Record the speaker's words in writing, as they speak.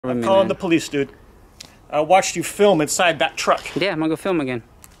I'm calling the police, dude. I watched you film inside that truck. Yeah, I'm gonna go film again.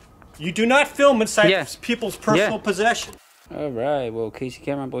 You do not film inside people's personal possession. Alright, well, Casey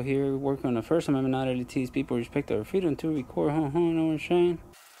GrandPa here, working on the First Amendment, not to tease people respect their freedom to record. Know what I'm saying?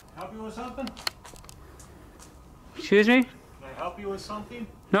 Help you with something? Excuse me? Can I help you with something?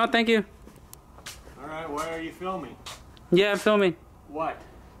 No, thank you. Alright, why are you filming? Yeah, I'm filming. What?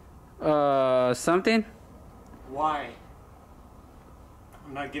 Something? Why?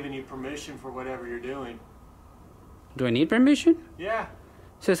 I'm not giving you permission for whatever you're doing. Do I need permission? Yeah.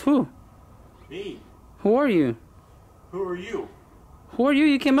 Says who? Me. Who are you? Who are you? Who are you?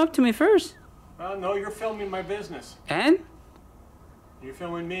 You came up to me first. No, you're filming my business. And? You're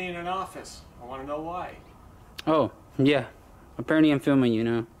filming me in an office. I want to know why. Oh, yeah. Apparently I'm filming you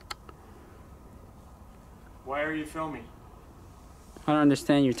now. Why are you filming? I don't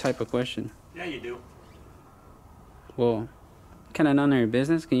understand your type of question. Yeah, you do. Well, kind of none of your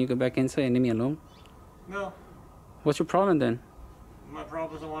business. Can you go back inside and leave me alone? No. What's your problem then? My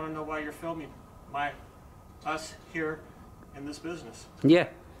problem is I want to know why you're filming us here in this business. Yeah.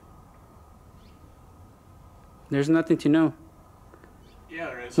 There's nothing to know. Yeah,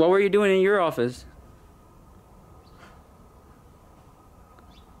 there is. What were you doing in your office?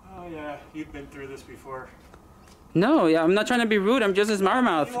 Oh yeah, you've been through this before. No, yeah, I'm not trying to be rude. I'm just a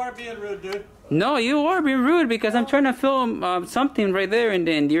smartmouth. You are being rude, dude. No, you are being rude because I'm trying to film something right there, and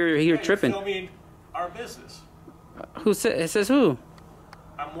then you're tripping. You're filming our business. Who says? It says who?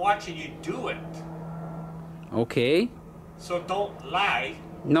 I'm watching you do it. Okay. So don't lie.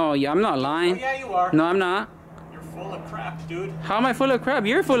 No, yeah, I'm not lying. Oh yeah, you are. No, I'm not. You're full of crap, dude. How am I full of crap?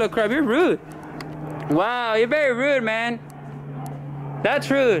 You're full of crap. You're rude. Wow, you're very rude, man. That's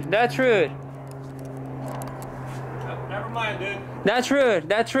rude. That's rude. Never mind, dude. That's rude.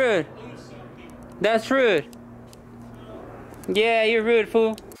 That's rude. That's rude. Yeah, you're rude,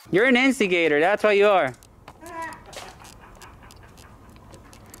 fool. You're an instigator. That's what you are.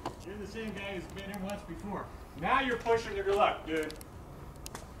 You're the same guy who's been here once before. Now you're pushing your luck, dude.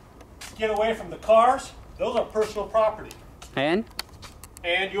 Get away from the cars. Those are personal property. And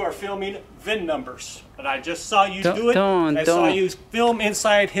you are filming VIN numbers. And I just saw you do it. I saw you film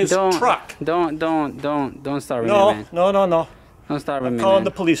inside his truck. Don't start with me, man. No. Don't start with me, I'm calling man.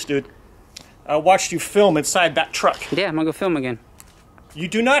 the police, dude. I watched you film inside that truck. Yeah, I'm gonna go film again. You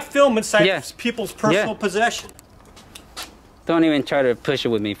do not film inside people's personal possession. Don't even try to push it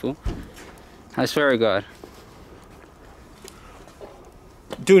with me, fool. I swear to God.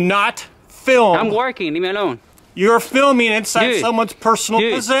 Do not film. I'm working. Leave me alone. You're filming inside someone's personal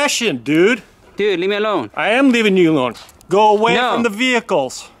possession, dude. Dude, leave me alone. I am leaving you alone. Go away from the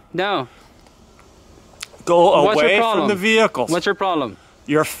vehicles. No. Go away from the vehicles. What's your problem?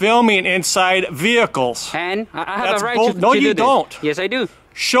 You're filming inside vehicles. And I have a right to do this. No, you don't. Yes, I do.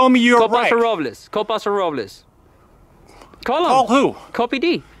 Show me your right. Copas or Robles. Call him. Call who? Call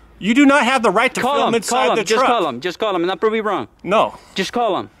PD. You do not have the right to film inside the truck. Just call him. Just call him. And not prove me wrong. No. Just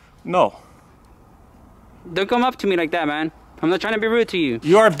call him. No. Don't come up to me like that, man. I'm not trying to be rude to you.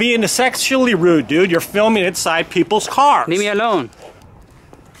 You are being sexually rude, dude. You're filming inside people's cars. Leave me alone.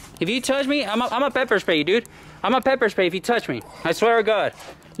 If you touch me, I'm a pepper spray you, dude. I'm a pepper spray if you touch me. I swear to God.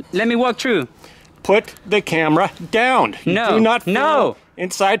 Let me walk through. Put the camera down. No. Do not film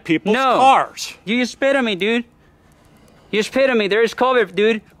inside people's cars. You spit on me, dude. You spit on me. There's COVID,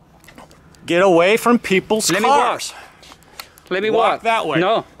 dude. Get away from people's cars. Let me walk that way.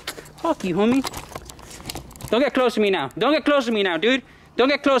 No. Fuck you, homie. Don't get close to me now. Don't get close to me now, dude. Don't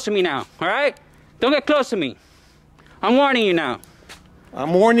get close to me now, all right? Don't get close to me. I'm warning you now.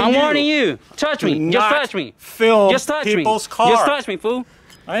 I'm warning you. I'm warning you. Touch me. Just touch me. Film Just touch people's me. cars. Just touch me, fool.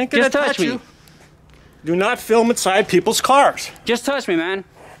 I ain't gonna touch you. Do not film inside people's cars. Just touch me, man.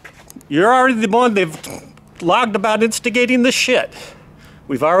 You're already the one they've logged about instigating this shit.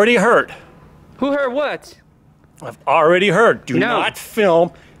 We've already heard. Who heard what? I've already heard. Do not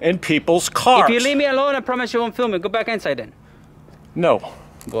film in people's cars. If you leave me alone, I promise you won't film it. Go back inside then. No.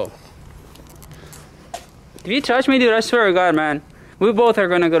 Whoa. If you touch me, dude, I swear to God, man. We both are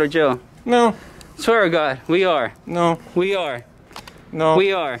gonna go to jail. No. Swear to God, we are. No. We are. No.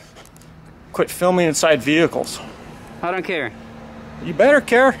 We are. Quit filming inside vehicles. I don't care. You better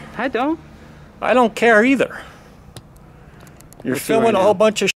care. I don't. I don't care either. You're filming a whole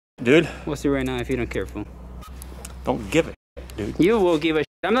bunch of shit, dude. We'll see right now if you don't care, fool. Don't give a shit, dude. You will give a shit.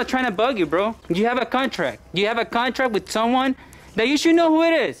 I'm not trying to bug you, bro. You have a contract. You have a contract with someone that you should know who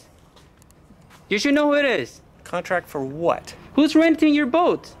it is. You should know who it is. Contract for what? Who's renting your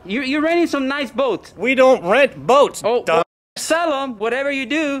boat? You're renting some nice boats. We don't rent boats. Oh, well, sell them, whatever you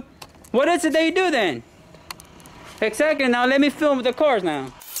do. What is it that you do then? Exactly, now let me film the cars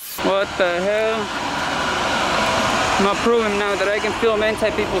now. What the hell? I'm gonna prove him now that I can film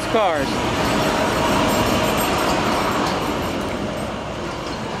inside people's cars.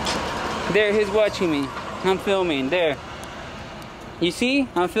 There, he's watching me. I'm filming, there. You see?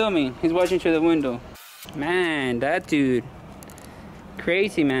 I'm filming. He's watching through the window. Man, that dude.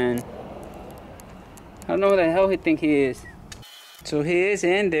 Crazy, man. I don't know who the hell he think he is. So he is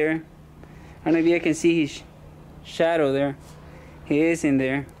in there. I don't know if you can see his shadow there. He is in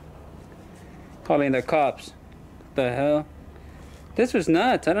there. Calling the cops. What the hell? This was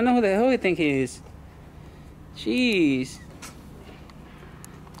nuts. I don't know who the hell he think he is. Jeez.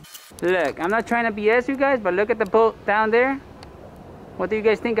 Look, I'm not trying to BS you guys, but look at the boat down there. What do you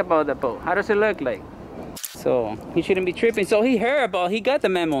guys think about the boat? How does it look like? So, he shouldn't be tripping. So he heard about, he got the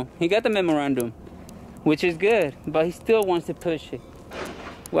memo. He got the memorandum, which is good, but he still wants to push it.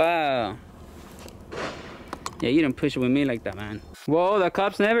 Wow. Yeah, you don't push it with me like that, man. Well, the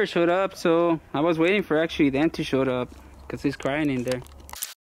cops never showed up, so I was waiting for actually them to show up, because he's crying in there.